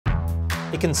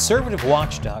A conservative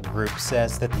watchdog group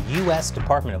says that the U.S.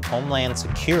 Department of Homeland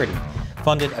Security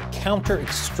funded a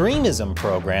counter-extremism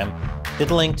program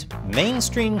that linked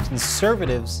mainstream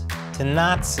conservatives to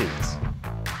Nazis.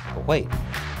 But wait,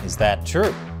 is that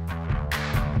true?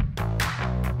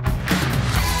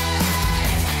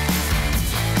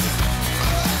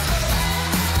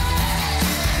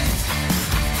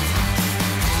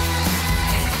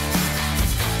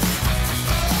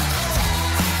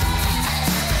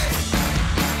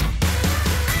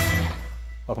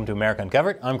 Welcome to America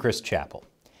Uncovered. I'm Chris Chappell.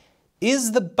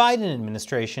 Is the Biden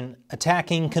administration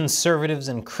attacking conservatives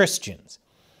and Christians?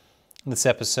 In this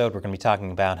episode, we're going to be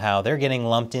talking about how they're getting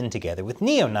lumped in together with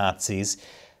neo-Nazis,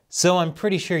 so I'm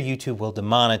pretty sure YouTube will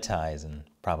demonetize and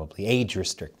probably age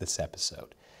restrict this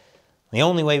episode. The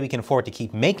only way we can afford to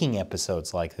keep making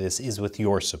episodes like this is with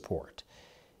your support.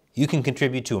 You can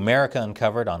contribute to America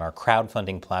Uncovered on our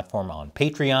crowdfunding platform on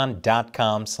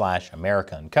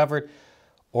patreon.com/AmericaUncovered,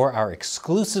 or our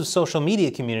exclusive social media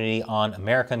community on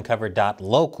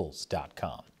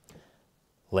americauncovered.locals.com.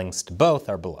 Links to both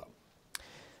are below.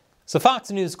 So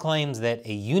Fox News claims that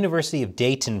a University of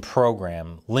Dayton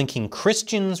program linking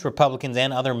Christians, Republicans,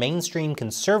 and other mainstream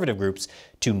conservative groups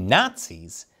to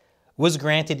Nazis was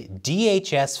granted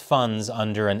DHS funds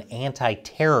under an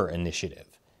anti-terror initiative.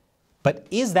 But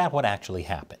is that what actually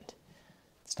happened?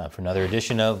 It's time for another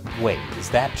edition of Wait, is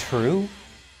that true?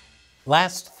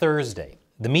 Last Thursday,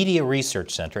 the Media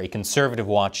Research Center, a conservative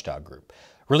watchdog group,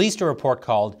 released a report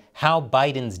called How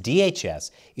Biden's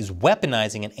DHS is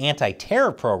Weaponizing an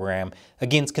Anti-Terror Program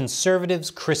Against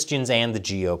Conservatives, Christians, and the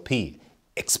GOP.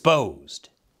 Exposed.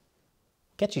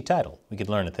 Catchy title. We could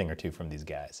learn a thing or two from these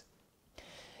guys.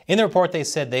 In the report, they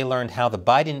said they learned how the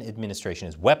Biden administration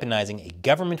is weaponizing a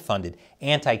government-funded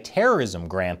anti-terrorism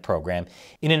grant program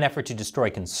in an effort to destroy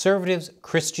conservatives,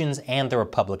 Christians, and the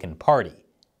Republican Party.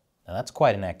 Now that's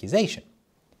quite an accusation.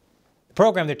 The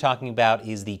program they're talking about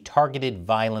is the Targeted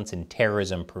Violence and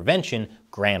Terrorism Prevention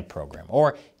Grant Program,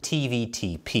 or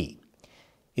TVTP.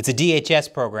 It's a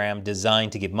DHS program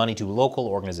designed to give money to local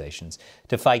organizations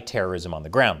to fight terrorism on the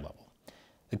ground level.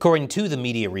 According to the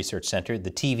Media Research Center,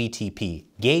 the TVTP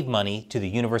gave money to the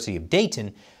University of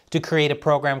Dayton to create a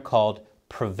program called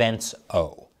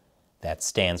PreventO. That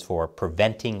stands for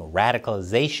Preventing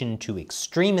Radicalization to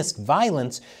Extremist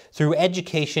Violence Through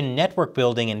Education, Network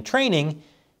Building, and Training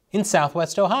in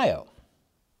Southwest Ohio.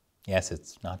 Yes,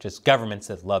 it's not just governments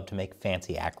that love to make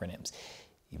fancy acronyms.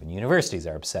 Even universities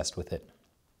are obsessed with it.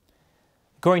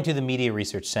 According to the Media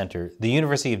Research Center, the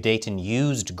University of Dayton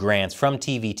used grants from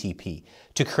TVTP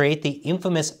to create the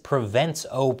infamous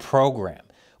PreventO program,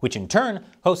 which in turn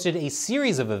hosted a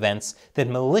series of events that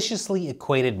maliciously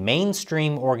equated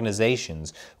mainstream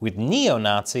organizations with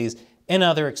neo-Nazis and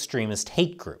other extremist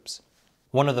hate groups.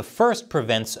 One of the first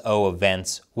PreventO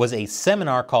events was a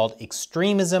seminar called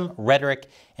Extremism, Rhetoric,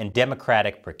 and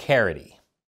Democratic Precarity.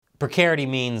 Precarity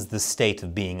means the state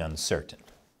of being uncertain.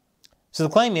 So the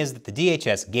claim is that the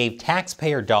DHS gave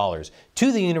taxpayer dollars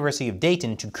to the University of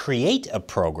Dayton to create a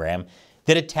program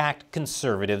that attacked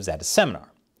conservatives at a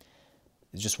seminar.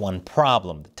 There's just one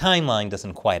problem. The timeline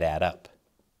doesn't quite add up.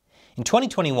 In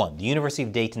 2021, the University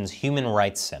of Dayton's Human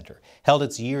Rights Center held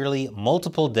its yearly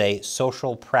multiple-day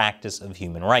Social Practice of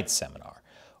Human Rights seminar,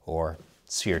 or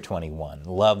Sphere 21.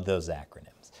 Love those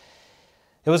acronyms.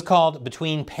 It was called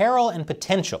Between Peril and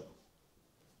Potential.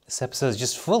 This episode is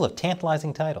just full of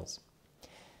tantalizing titles.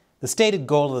 The stated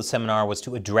goal of the seminar was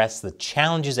to address the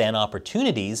challenges and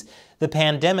opportunities the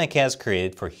pandemic has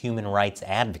created for human rights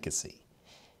advocacy.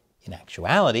 In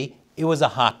actuality, it was a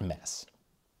hot mess.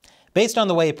 Based on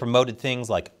the way it promoted things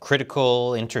like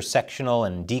critical, intersectional,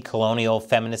 and decolonial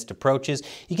feminist approaches,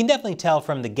 you can definitely tell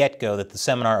from the get-go that the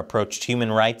seminar approached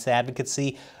human rights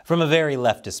advocacy from a very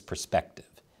leftist perspective.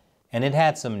 And it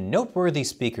had some noteworthy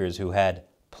speakers who had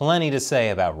plenty to say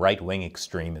about right-wing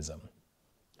extremism.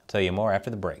 I'll tell you more after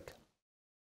the break.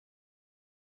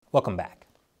 Welcome back.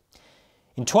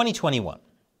 In 2021,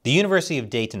 the University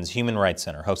of Dayton's Human Rights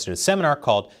Center hosted a seminar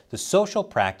called The Social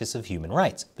Practice of Human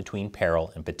Rights, Between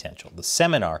Peril and Potential. The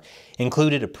seminar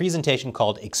included a presentation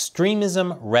called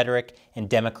Extremism, Rhetoric, and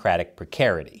Democratic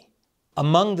Precarity.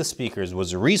 Among the speakers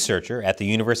was a researcher at the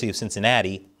University of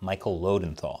Cincinnati, Michael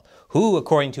Lodenthal, who,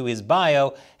 according to his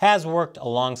bio, has worked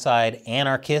alongside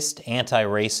anarchist,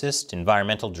 anti-racist,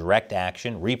 environmental direct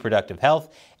action, reproductive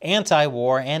health,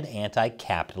 anti-war, and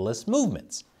anti-capitalist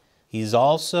movements. He's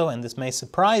also, and this may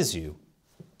surprise you,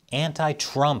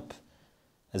 anti-Trump,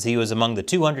 as he was among the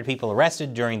 200 people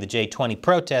arrested during the J20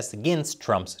 protests against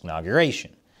Trump's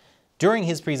inauguration. During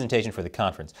his presentation for the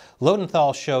conference,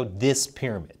 Lodenthal showed this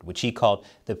pyramid, which he called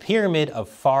the pyramid of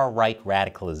far-right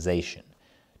radicalization,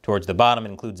 Towards the bottom, it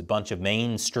includes a bunch of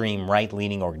mainstream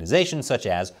right-leaning organizations such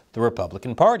as the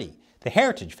Republican Party, the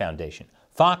Heritage Foundation,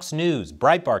 Fox News,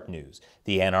 Breitbart News,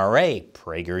 the NRA,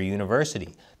 Prager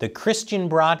University, the Christian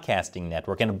Broadcasting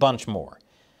Network, and a bunch more.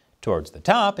 Towards the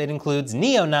top, it includes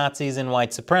neo-Nazis and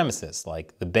white supremacists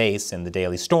like the Base and the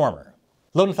Daily Stormer.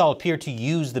 Lowenthal appeared to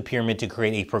use the pyramid to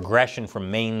create a progression from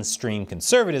mainstream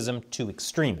conservatism to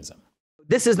extremism.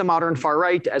 This is the modern far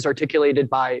right, as articulated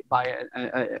by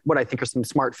what I think are some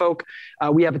smart folk.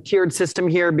 We have a tiered system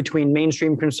here between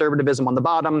mainstream conservatism on the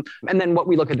bottom, and then what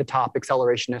we look at the top,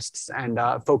 accelerationists and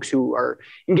folks who are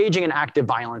engaging in active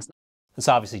violence. This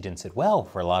obviously didn't sit well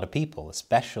for a lot of people,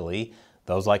 especially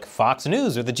those like Fox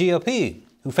News or the GOP,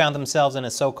 who found themselves in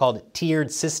a so-called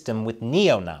tiered system with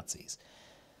neo-Nazis.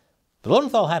 But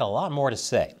Lowenthal had a lot more to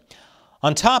say.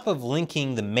 On top of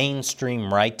linking the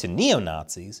mainstream right to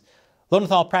neo-Nazis,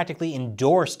 Lowenthal practically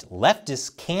endorsed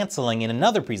leftist canceling in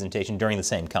another presentation during the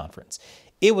same conference.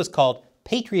 It was called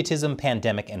Patriotism,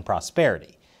 Pandemic, and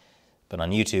Prosperity. But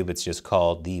on YouTube, it's just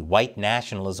called the White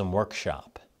Nationalism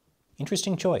Workshop.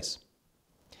 Interesting choice.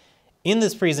 In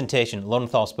this presentation,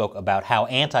 Lowenthal spoke about how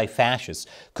anti-fascists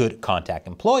could contact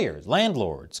employers,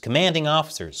 landlords, commanding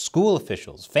officers, school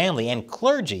officials, family, and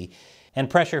clergy, and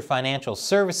pressure financial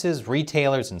services,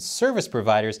 retailers, and service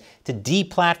providers to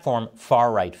deplatform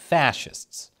far-right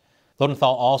fascists.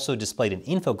 Lowenthal also displayed an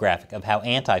infographic of how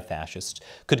anti-fascists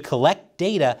could collect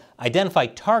data, identify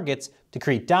targets to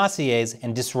create dossiers,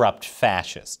 and disrupt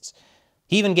fascists.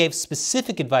 He even gave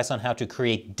specific advice on how to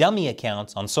create dummy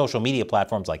accounts on social media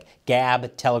platforms like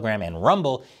Gab, Telegram, and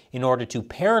Rumble in order to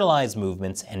paralyze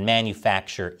movements and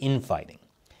manufacture infighting,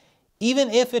 even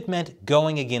if it meant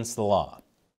going against the law.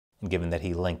 And given that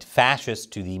he linked fascists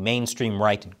to the mainstream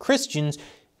right and Christians,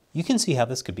 you can see how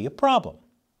this could be a problem.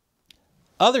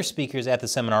 Other speakers at the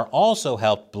seminar also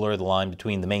helped blur the line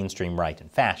between the mainstream right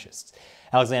and fascists.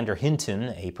 Alexander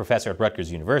Hinton, a professor at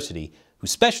Rutgers University, who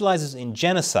specializes in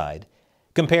genocide,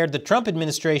 compared the Trump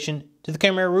administration to the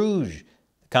Khmer Rouge,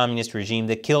 the communist regime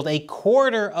that killed a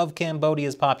quarter of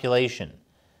Cambodia's population.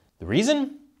 The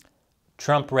reason?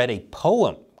 Trump read a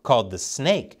poem called The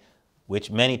Snake,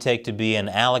 which many take to be an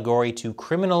allegory to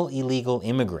criminal illegal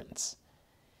immigrants.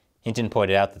 Hinton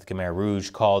pointed out that the Khmer Rouge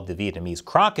called the Vietnamese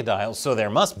crocodiles, so there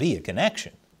must be a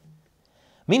connection.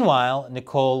 Meanwhile,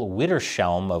 Nicole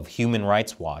Witterschaum of Human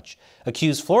Rights Watch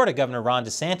accused Florida Governor Ron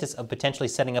DeSantis of potentially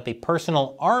setting up a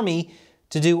personal army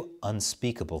to do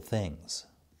unspeakable things.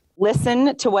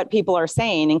 Listen to what people are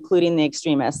saying, including the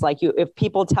extremists. Like, if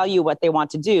people tell you what they want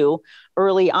to do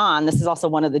early on, this is also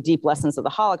one of the deep lessons of the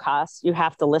Holocaust, you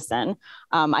have to listen.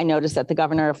 I noticed that the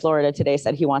governor of Florida today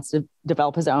said he wants to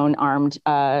develop his own armed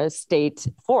state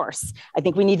force. I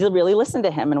think we need to really listen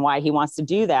to him and why he wants to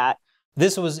do that.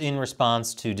 This was in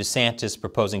response to DeSantis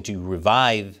proposing to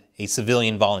revive a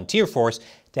civilian volunteer force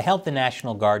to help the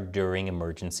National Guard during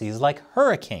emergencies like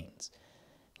hurricanes.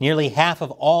 Nearly half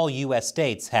of all U.S.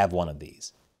 states have one of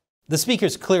these. The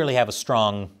speakers clearly have a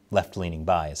strong left-leaning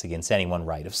bias against anyone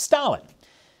right of Stalin.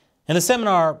 And the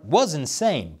seminar was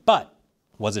insane, but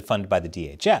was it funded by the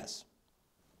DHS?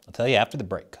 I'll tell you after the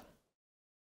break.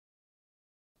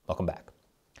 Welcome back.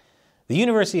 The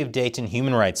University of Dayton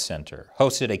Human Rights Center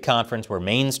hosted a conference where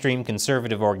mainstream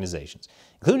conservative organizations,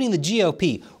 including the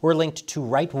GOP, were linked to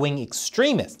right-wing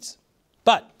extremists.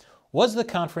 But was the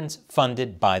conference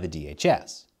funded by the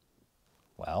DHS?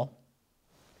 Well,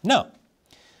 no.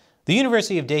 The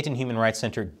University of Dayton Human Rights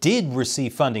Center did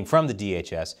receive funding from the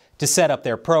DHS to set up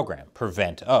their program,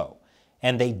 Prevent-O,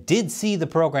 and they did see the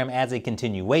program as a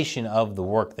continuation of the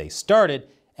work they started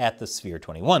at the Sphere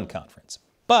 21 conference.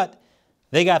 But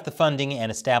they got the funding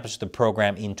and established the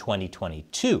program in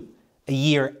 2022, a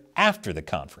year after the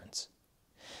conference.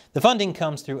 The funding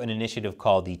comes through an initiative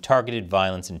called the Targeted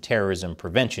Violence and Terrorism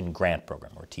Prevention Grant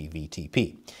Program, or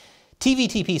TVTP.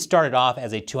 TVTP started off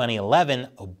as a 2011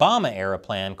 Obama-era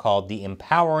plan called the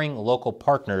Empowering Local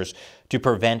Partners to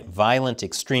Prevent Violent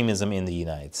Extremism in the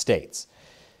United States.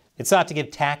 It sought to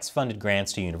give tax-funded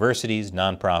grants to universities,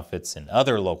 nonprofits, and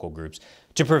other local groups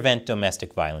to prevent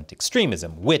domestic violent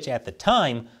extremism, which at the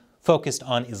time focused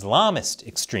on Islamist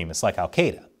extremists like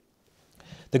Al-Qaeda.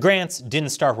 The grants didn't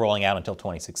start rolling out until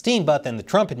 2016, but then the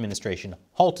Trump administration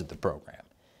halted the program.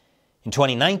 In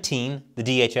 2019, the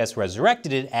DHS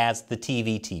resurrected it as the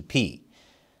TVTP.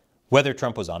 Whether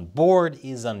Trump was on board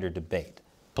is under debate.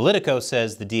 Politico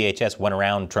says the DHS went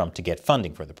around Trump to get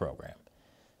funding for the program.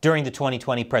 During the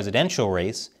 2020 presidential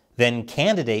race,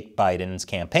 then-candidate Biden's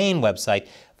campaign website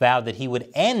vowed that he would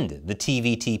end the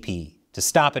TVTP to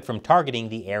stop it from targeting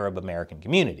the Arab American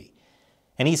community.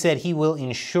 And he said he will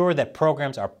ensure that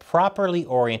programs are properly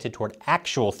oriented toward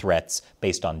actual threats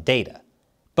based on data.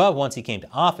 But once he came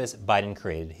to office, Biden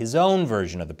created his own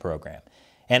version of the program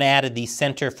and added the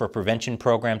Center for Prevention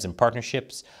Programs and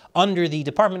Partnerships under the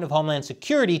Department of Homeland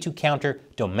Security to counter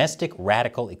domestic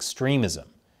radical extremism.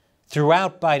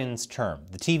 Throughout Biden's term,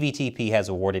 the TVTP has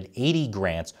awarded 80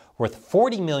 grants worth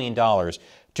 $40 million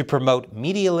to promote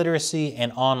media literacy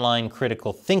and online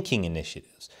critical thinking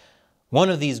initiatives. One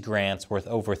of these grants, worth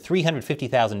over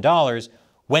 $350,000,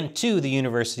 went to the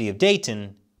University of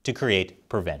Dayton to create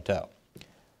Prevento.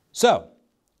 So,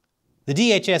 the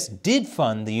DHS did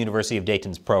fund the University of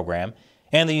Dayton's program,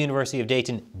 and the University of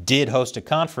Dayton did host a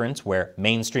conference where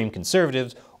mainstream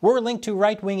conservatives were linked to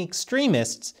right-wing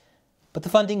extremists, but the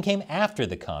funding came after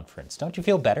the conference. Don't you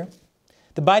feel better?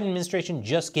 The Biden administration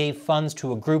just gave funds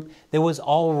to a group that was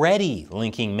already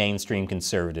linking mainstream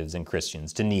conservatives and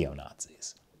Christians to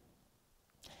neo-Nazis.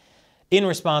 In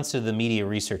response to the Media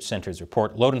Research Center's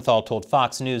report, Lodenthal told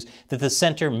Fox News that the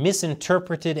center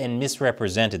misinterpreted and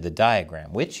misrepresented the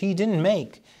diagram, which he didn't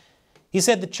make. He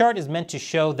said the chart is meant to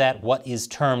show that what is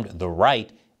termed the right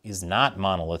is not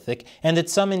monolithic, and that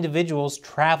some individuals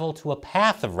travel to a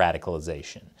path of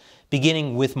radicalization,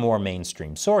 beginning with more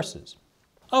mainstream sources.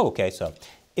 Oh, okay, so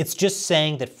it's just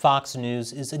saying that Fox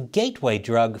News is a gateway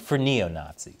drug for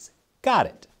neo-Nazis. Got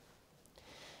it.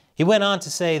 He went on to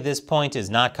say this point is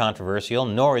not controversial,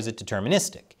 nor is it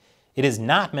deterministic. It is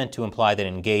not meant to imply that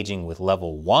engaging with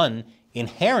level 1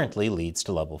 inherently leads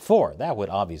to level 4. That would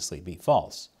obviously be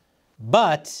false.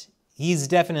 But he's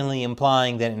definitely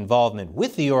implying that involvement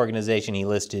with the organization he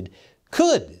listed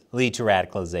could lead to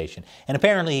radicalization. And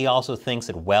apparently he also thinks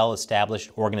that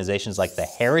well-established organizations like the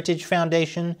Heritage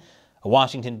Foundation, a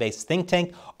Washington-based think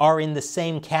tank, are in the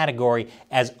same category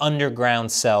as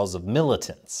underground cells of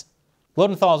militants.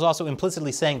 Lodenthal is also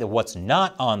implicitly saying that what's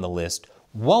not on the list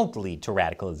won't lead to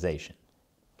radicalization.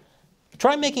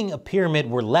 Try making a pyramid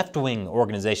where left-wing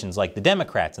organizations like the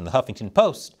Democrats and the Huffington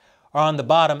Post are on the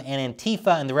bottom and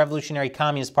Antifa and the Revolutionary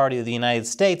Communist Party of the United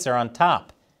States are on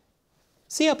top.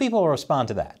 See how people will respond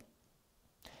to that.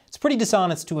 It's pretty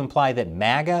dishonest to imply that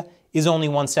MAGA is only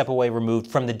one step away removed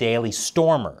from the Daily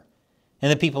Stormer, and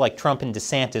that people like Trump and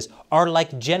DeSantis are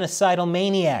like genocidal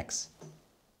maniacs.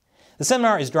 The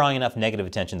seminar is drawing enough negative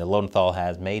attention that Lodenthal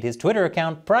has made his Twitter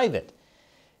account private,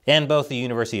 and both the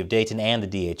University of Dayton and the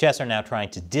DHS are now trying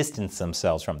to distance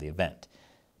themselves from the event.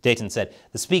 Dayton said,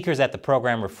 the speakers at the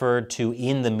program referred to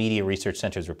in the Media Research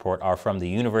Center's report are from the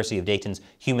University of Dayton's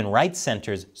Human Rights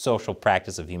Center's Social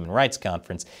Practice of Human Rights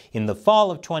Conference in the fall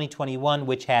of 2021,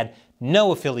 which had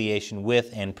no affiliation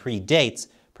with and predates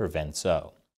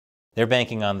Prevento. They're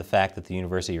banking on the fact that the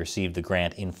university received the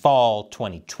grant in fall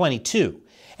 2022.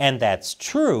 And that's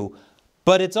true,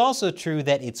 but it's also true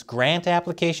that its grant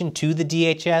application to the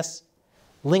DHS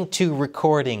linked to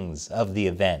recordings of the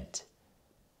event.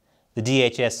 The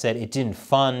DHS said it didn't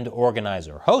fund, organize,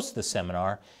 or host the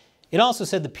seminar. It also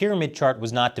said the pyramid chart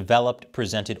was not developed,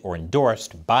 presented, or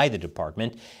endorsed by the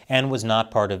department and was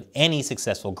not part of any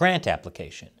successful grant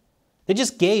application. They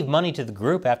just gave money to the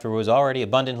group after it was already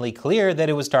abundantly clear that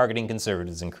it was targeting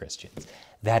conservatives and Christians.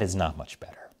 That is not much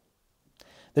better.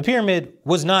 The pyramid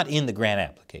was not in the grant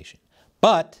application,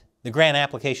 but the grant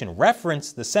application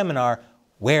referenced the seminar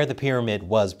where the pyramid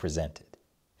was presented.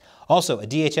 Also, a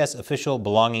DHS official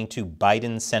belonging to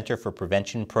Biden's Center for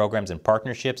Prevention Programs and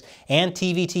Partnerships and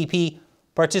TVTP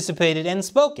participated and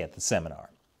spoke at the seminar.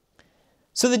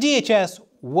 So the DHS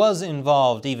was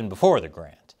involved even before the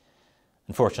grant.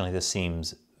 Unfortunately, this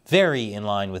seems very in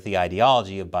line with the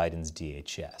ideology of Biden's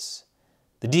DHS.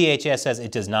 The DHS says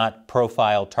it does not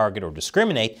profile, target, or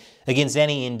discriminate against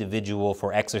any individual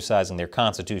for exercising their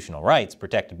constitutional rights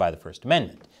protected by the First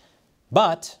Amendment.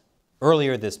 But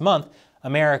earlier this month,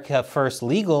 America First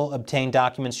Legal obtained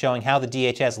documents showing how the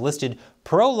DHS listed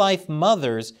pro-life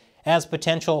mothers as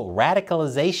potential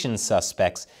radicalization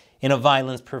suspects in a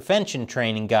violence prevention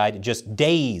training guide just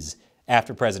days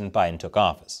after President Biden took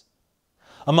office.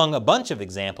 Among a bunch of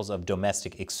examples of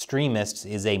domestic extremists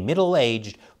is a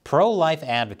middle-aged, pro-life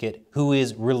advocate who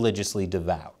is religiously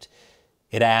devout.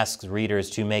 It asks readers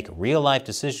to make real-life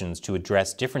decisions to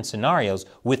address different scenarios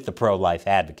with the pro-life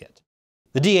advocate.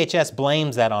 The DHS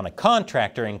blames that on a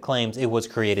contractor and claims it was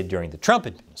created during the Trump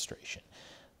administration,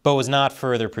 but was not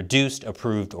further produced,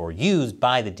 approved, or used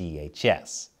by the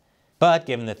DHS. But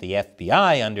given that the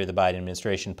FBI under the Biden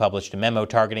administration published a memo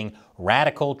targeting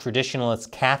radical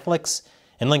traditionalist Catholics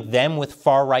and linked them with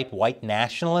far-right white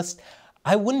nationalists,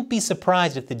 I wouldn't be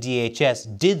surprised if the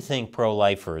DHS did think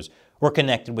pro-lifers were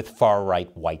connected with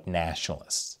far-right white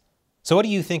nationalists. So what do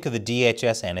you think of the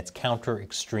DHS and its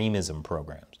counter-extremism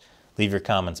programs? Leave your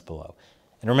comments below.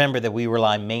 And remember that we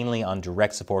rely mainly on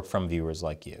direct support from viewers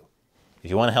like you. If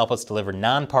you want to help us deliver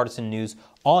nonpartisan news,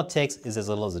 all it takes is as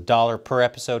little as $1 per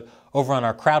episode over on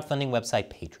our crowdfunding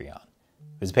website, Patreon.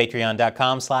 Visit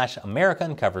patreon.com/America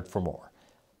Uncovered for more.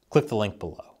 Click the link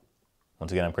below.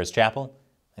 Once again, I'm Chris Chappell.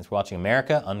 Thanks for watching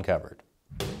America Uncovered.